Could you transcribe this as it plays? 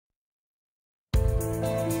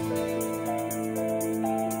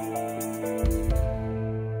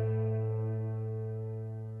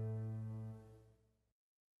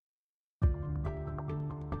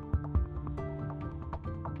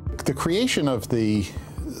The creation of the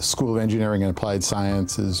School of Engineering and Applied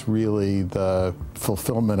Science is really the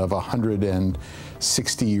fulfillment of a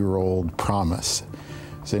 160-year-old promise.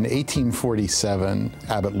 So in 1847,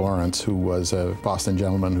 Abbott Lawrence, who was a Boston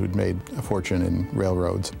gentleman who'd made a fortune in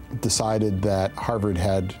railroads, decided that Harvard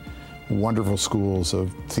had wonderful schools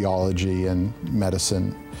of theology and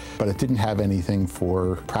medicine, but it didn't have anything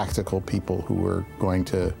for practical people who were going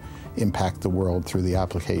to impact the world through the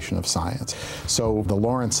application of science. So the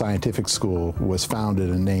Lawrence Scientific School was founded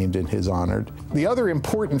and named in his honor. The other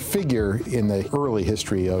important figure in the early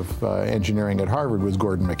history of engineering at Harvard was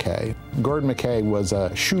Gordon Mackay. Gordon Mackay was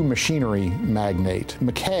a shoe machinery magnate.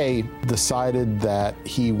 Mackay decided that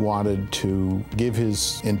he wanted to give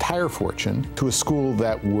his entire fortune to a school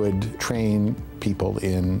that would train people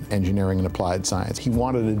in engineering and applied science. He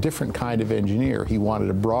wanted a different kind of engineer. He wanted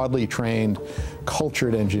a broadly trained,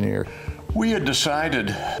 cultured engineer. We had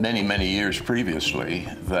decided many, many years previously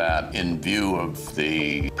that in view of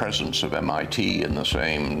the presence of MIT in the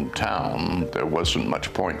same town, there wasn't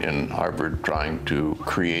much point in Harvard trying to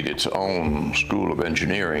create its own school of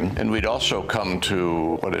engineering. And we'd also come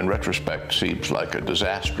to what in retrospect seems like a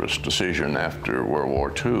disastrous decision after World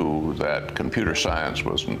War II, that computer science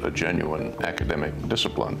wasn't a genuine academic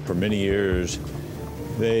discipline. For many years,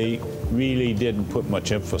 they really didn't put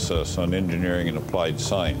much emphasis on engineering and applied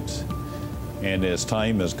science. And as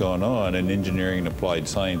time has gone on, and engineering and applied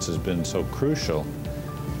science has been so crucial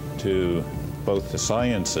to both the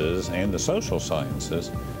sciences and the social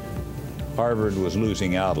sciences, Harvard was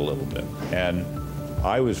losing out a little bit. And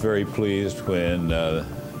I was very pleased when the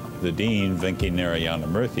dean, Venki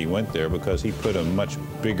Narayanamurthy, went there, because he put a much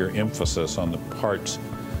bigger emphasis on the parts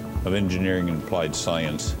of engineering and applied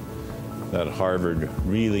science that Harvard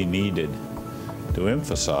really needed to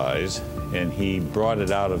emphasize, and he brought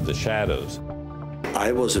it out of the shadows.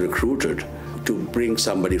 I was recruited to bring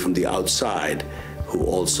somebody from the outside who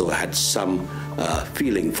also had some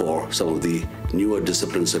feeling for some of the newer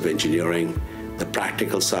disciplines of engineering, the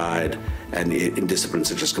practical side, and in disciplines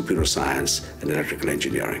such as computer science and electrical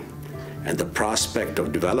engineering. And the prospect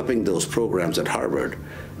of developing those programs at Harvard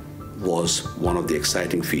was one of the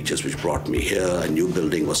exciting features which brought me here. A new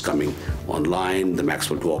building was coming online, the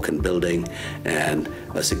Maxwell Dworkin building, and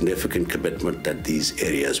a significant commitment that these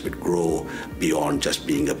areas would grow beyond just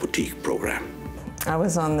being a boutique program. I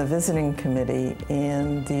was on the visiting committee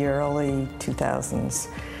in the early 2000s,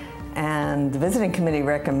 and the visiting committee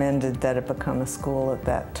recommended that it become a school at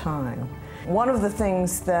that time. One of the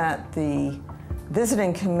things that the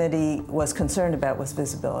visiting committee was concerned about was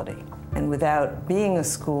visibility. And without being a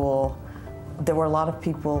school, there were a lot of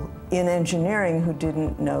people in engineering who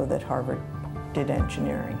didn't know that Harvard did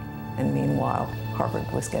engineering. And meanwhile, Harvard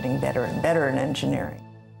was getting better and better in engineering.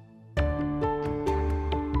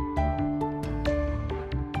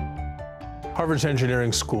 Harvard's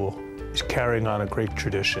engineering school is carrying on a great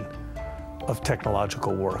tradition of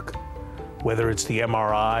technological work. Whether it's the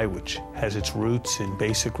MRI, which has its roots in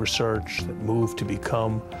basic research that moved to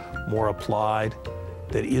become more applied,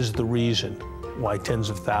 that is the reason why tens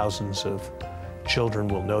of thousands of children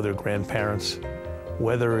will know their grandparents.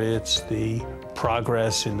 Whether it's the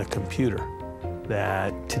progress in the computer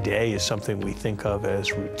that today is something we think of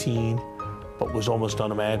as routine, but was almost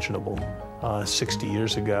unimaginable 60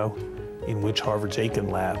 years ago, in which Harvard's Aiken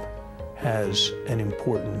Lab has an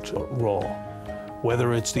important role.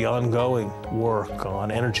 Whether it's the ongoing work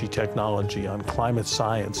on energy technology, on climate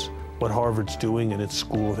science, what Harvard's doing in its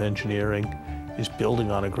School of Engineering is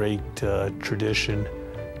building on a great tradition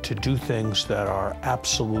to do things that are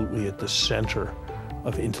absolutely at the center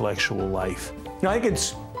of intellectual life. I think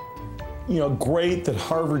it's great that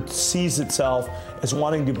Harvard sees itself as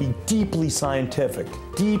wanting to be deeply scientific,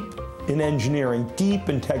 deep in engineering, deep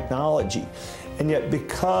in technology. And yet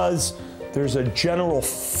because there's a general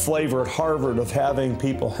flavor at Harvard of having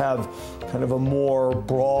people have kind of a more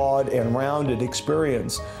broad and rounded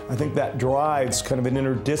experience, I think that drives kind of an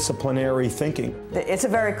interdisciplinary thinking. It's a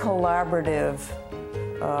very collaborative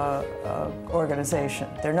organization.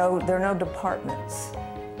 There are no departments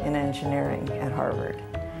in engineering at Harvard.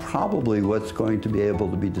 Probably what's going to be able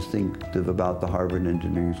to be distinctive about the Harvard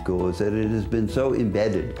Engineering School is that it has been so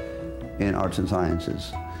embedded in arts and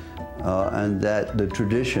sciences, and that the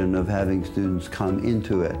tradition of having students come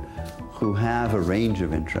into it who have a range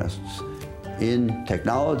of interests in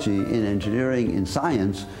technology, in engineering, in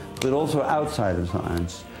science, but also outside of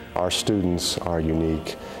science. Our students are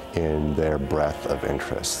unique in their breadth of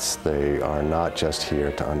interests. They are not just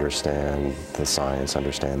here to understand the science,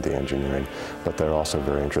 understand the engineering, but they're also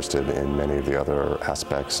very interested in many of the other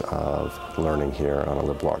aspects of learning here on a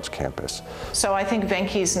liberal arts campus. So I think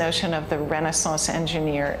Venki's notion of the Renaissance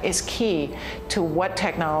engineer is key to what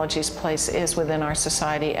technology's place is within our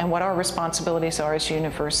society and what our responsibilities are as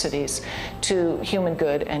universities to human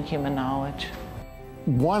good and human knowledge.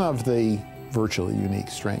 One of the virtually unique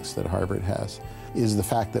strengths that Harvard has is the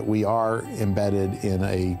fact that we are embedded in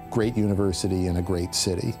a great university in a great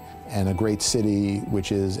city, and a great city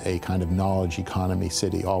which is a kind of knowledge economy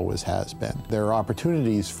city, always has been. There are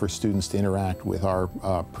opportunities for students to interact with our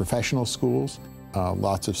professional schools.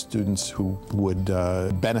 Lots of students who would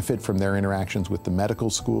benefit from their interactions with the medical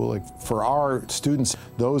school. For our students,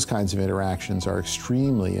 those kinds of interactions are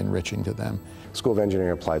extremely enriching to them. School of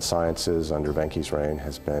Engineering and Applied Sciences under Venki's reign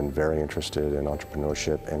has been very interested in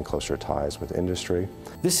entrepreneurship and closer ties with industry.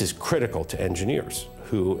 This is critical to engineers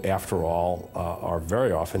who, after all, are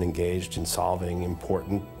very often engaged in solving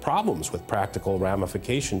important problems with practical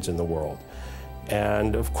ramifications in the world.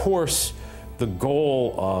 And of course, the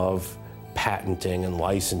goal of patenting and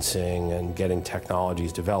licensing and getting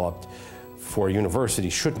technologies developed for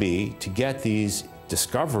universities should be to get these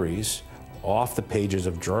discoveries off the pages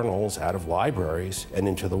of journals, out of libraries, and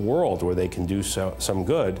into the world where they can do some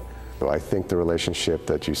good. So I think the relationship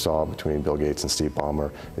that you saw between Bill Gates and Steve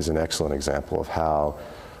Ballmer is an excellent example of how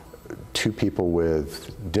two people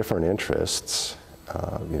with different interests,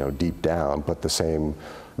 deep down, but the same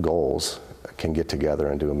goals, can get together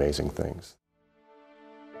and do amazing things.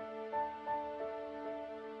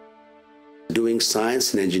 Doing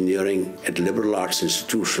science and engineering at a liberal arts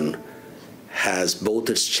institution has both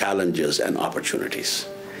its challenges and opportunities.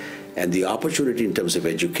 And the opportunity in terms of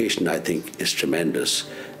education, I think, is tremendous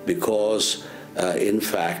because, in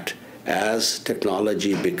fact, as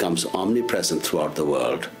technology becomes omnipresent throughout the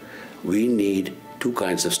world, we need two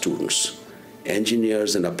kinds of students: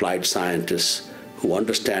 engineers and applied scientists who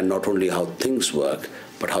understand not only how things work,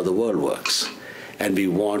 but how the world works. And we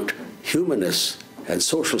want humanists and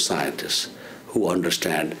social scientists who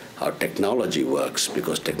understand how technology works,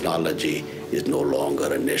 because technology is no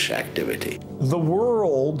longer a niche activity. The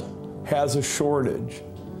world has a shortage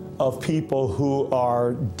of people who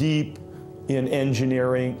are deep in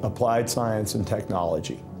engineering, applied science, and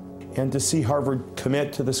technology. And to see Harvard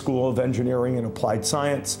commit to the School of Engineering and Applied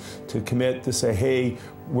Science, to commit to say, hey,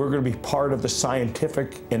 we're going to be part of the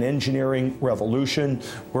scientific and engineering revolution.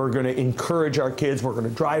 We're going to encourage our kids. We're going to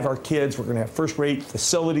drive our kids. We're going to have first-rate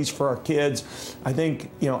facilities for our kids. I think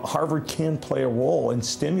Harvard can play a role in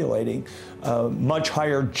stimulating a much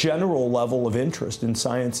higher general level of interest in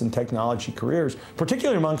science and technology careers,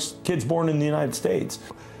 particularly amongst kids born in the United States.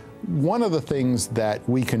 One of the things that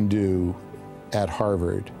we can do at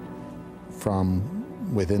Harvard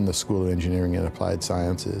from within the School of Engineering and Applied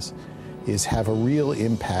Sciences is have a real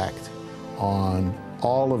impact on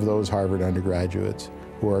all of those Harvard undergraduates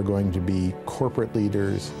who are going to be corporate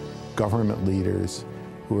leaders, government leaders,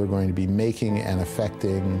 who are going to be making and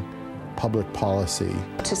affecting public policy.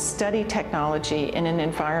 To study technology in an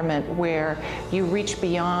environment where you reach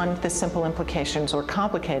beyond the simple implications or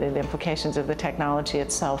complicated implications of the technology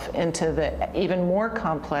itself into the even more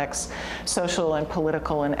complex social and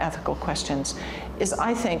political and ethical questions is,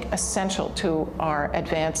 I think, essential to our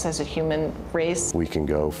advance as a human race. We can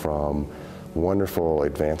go from wonderful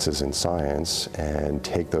advances in science and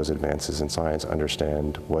take those advances in science,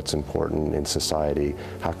 understand what's important in society,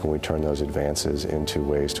 how can we turn those advances into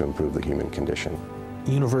ways to improve the human condition.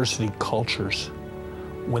 University cultures,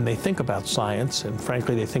 when they think about science, and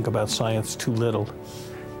frankly they think about science too little,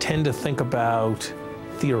 tend to think about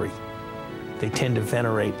theory. They tend to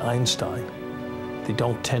venerate Einstein. They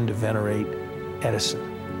don't tend to venerate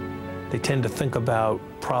Edison. They tend to think about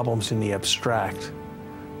problems in the abstract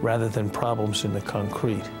rather than problems in the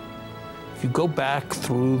concrete. If you go back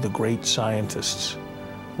through the great scientists,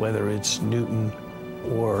 whether it's Newton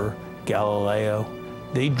or Galileo,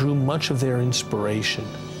 they drew much of their inspiration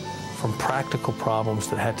from practical problems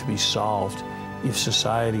that had to be solved if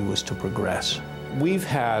society was to progress. We've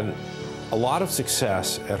had a lot of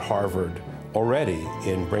success at Harvard already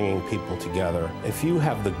in bringing people together. If you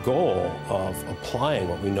have the goal of applying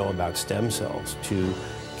what we know about stem cells to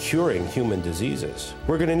curing human diseases,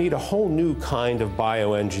 we're going to need a whole new kind of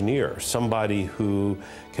bioengineer, somebody who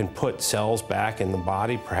can put cells back in the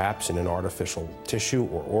body, perhaps in an artificial tissue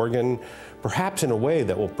or organ, perhaps in a way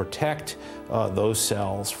that will protect those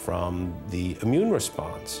cells from the immune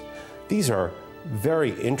response. These are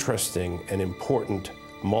very interesting and important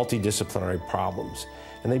multidisciplinary problems,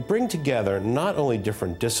 and they bring together not only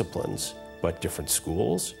different disciplines, but different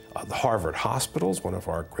schools. The Harvard Hospital is one of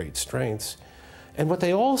our great strengths. And what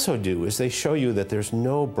they also do is they show you that there's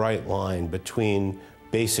no bright line between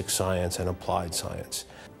basic science and applied science.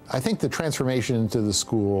 I think the transformation into the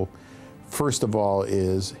school, first of all,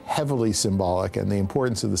 is heavily symbolic, and the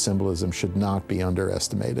importance of the symbolism should not be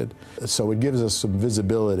underestimated. So it gives us some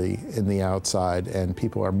visibility in the outside, and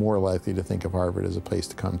people are more likely to think of Harvard as a place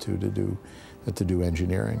to come to do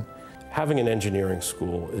engineering. Having an engineering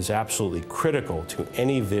school is absolutely critical to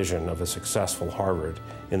any vision of a successful Harvard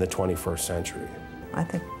in the 21st century. I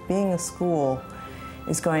think being a school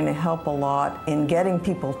is going to help a lot in getting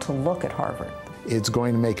people to look at Harvard. It's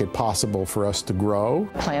going to make it possible for us to grow.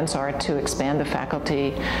 Plans are to expand the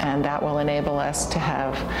faculty, and that will enable us to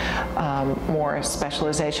have more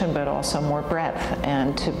specialization, but also more breadth,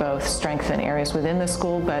 and to both strengthen areas within the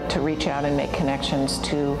school, but to reach out and make connections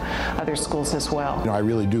to other schools as well. You know, I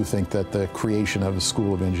really do think that the creation of a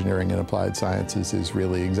School of Engineering and Applied Sciences is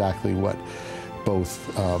really exactly what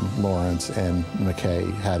both Lawrence and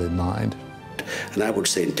McKay had in mind. And I would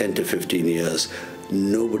say in 10 to 15 years,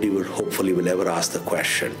 nobody hopefully will ever ask the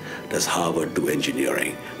question, does Harvard do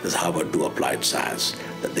engineering? Does Harvard do applied science?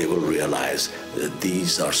 That they will realize that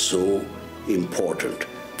these are so important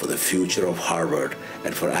for the future of Harvard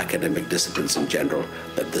and for academic disciplines in general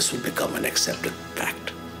that this will become an accepted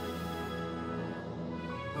fact.